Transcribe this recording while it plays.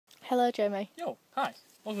Hello, Jamie. Yo, hi.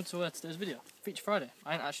 Welcome to today's video. Feature Friday.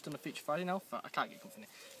 I ain't actually done a Feature Friday now I can't get company.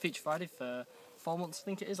 Feature Friday for 4 months, I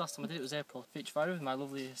think it is. Last time I did it was April. Feature Friday with my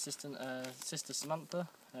lovely assistant, sister Samantha.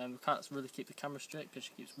 We can't really keep the camera straight because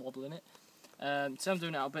she keeps wobbling it. So I'm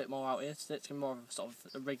doing it a bit more out here today. It's going to be more of a sort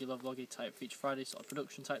of a regular vloggy type Feature Friday sort of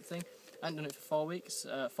production type thing. I haven't done it for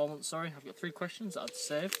 4 months, sorry. I've got 3 questions that I'd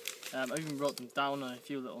saved. I even wrote them down on a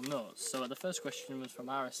few little notes. So the first question was from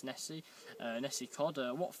RS Nessie. Nessie Cod,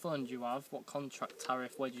 what phone do you have? What contract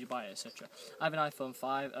tariff? Where did you buy it, etc.? I have an iPhone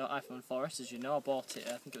 4S, as you know. I bought it,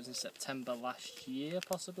 I think it was in September last year,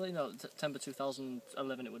 possibly. No, September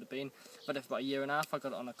 2011 it would have been. But for about a year and a half, I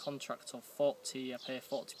got it on a contract of 40. I pay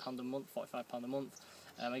 £40 a month, £45 a month.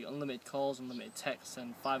 I get unlimited calls, unlimited texts,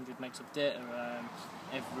 and 500 megs of data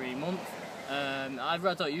every month. I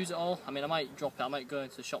don't use it all. I mean, I might drop it. I might go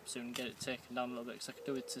into the shop soon and get it taken down a little bit because I could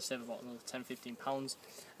do it to save about another £10–15.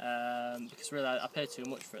 Because really, I pay too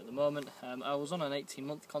much for it at the moment. I was on an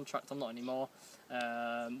 18-month contract. I'm not anymore.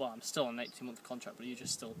 Well, I'm still on an 18-month contract, but you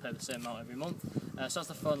just still pay the same amount every month. So that's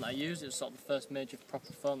the phone that I used. It was sort of the first major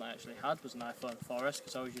proper phone that I actually had was an iPhone 4S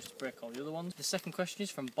because I always used to break all the other ones. The second question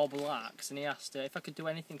is from Bob Larks, and he asked if I could do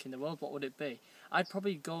anything in the world, what would it be? I'd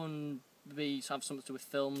probably go and have something to do with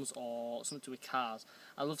films or something to do with cars.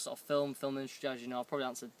 I love sort of film industry, as you know. I've probably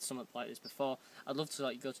answered something like this before. I'd love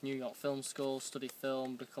to go to New York Film School, study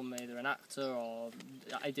film, become either an actor or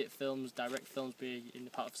edit films, direct films, be in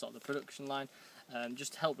the part of sort of the production line.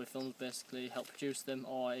 Just help with films, basically, help produce them.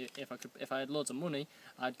 Or if I had loads of money,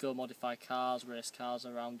 I'd go modify cars, race cars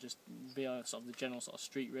around, just be on sort of the general sort of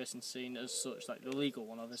street racing scene as such, like the legal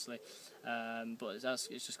one, obviously. But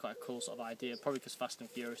it's just quite a cool sort of idea, probably because Fast and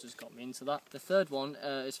Furious has got me into that. The third one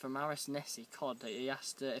is from RS Nessie Cod. He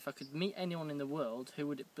asked if I could meet anyone in the world, who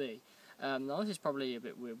would it be? Now this is probably a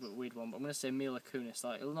bit weird one, but I'm going to say Mila Kunis.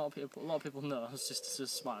 Like a lot of people know. I was just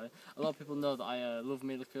smiling. A lot of people know that I love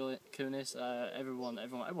Mila Kunis.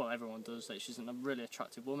 Everyone does. Like, she's a really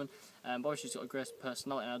attractive woman. But she's got a great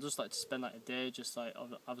personality. And I just like to spend like a day, just like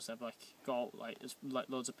obviously I've go out like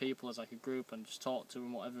loads of people as like a group and just talk to them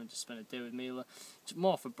and whatever, and just spend a day with Mila. Just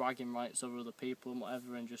more for bragging rights over other people and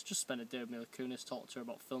whatever, and just spend a day with Mila Kunis, talk to her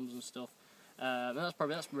about films and stuff. And that's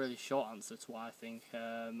a really short answer to what I think.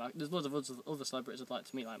 There's loads of other celebrities I'd like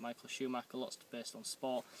to meet, like Michael Schumacher, lots based on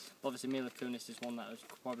sport. But obviously Mila Kunis is one that would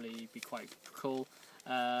probably be quite cool.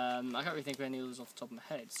 I can't really think of any others off the top of my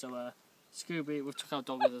head. So Scooby, we've took our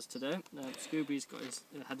dog with us today. Scooby's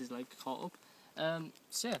had his leg caught up.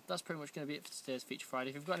 So yeah, that's pretty much going to be it for today's Feature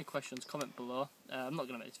Friday. If you've got any questions, comment below. I'm not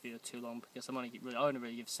going to make this video too long because I only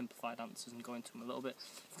really give simplified answers and go into them a little bit.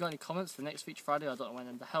 If you've got any comments for the next Feature Friday, I don't know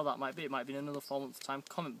when the hell that might be. It might be in another 4 months' time.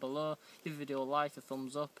 Comment below, give the video a like, a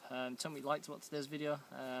thumbs up. Tell me what you liked about today's video.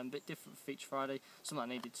 A bit different for Feature Friday, something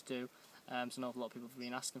I needed to do. So I know a lot of people have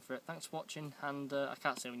been asking for it. Thanks for watching, and I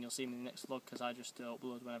can't say when you'll see me in the next vlog because I just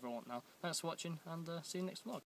upload whenever I want now. Thanks for watching, and see you in the next vlog.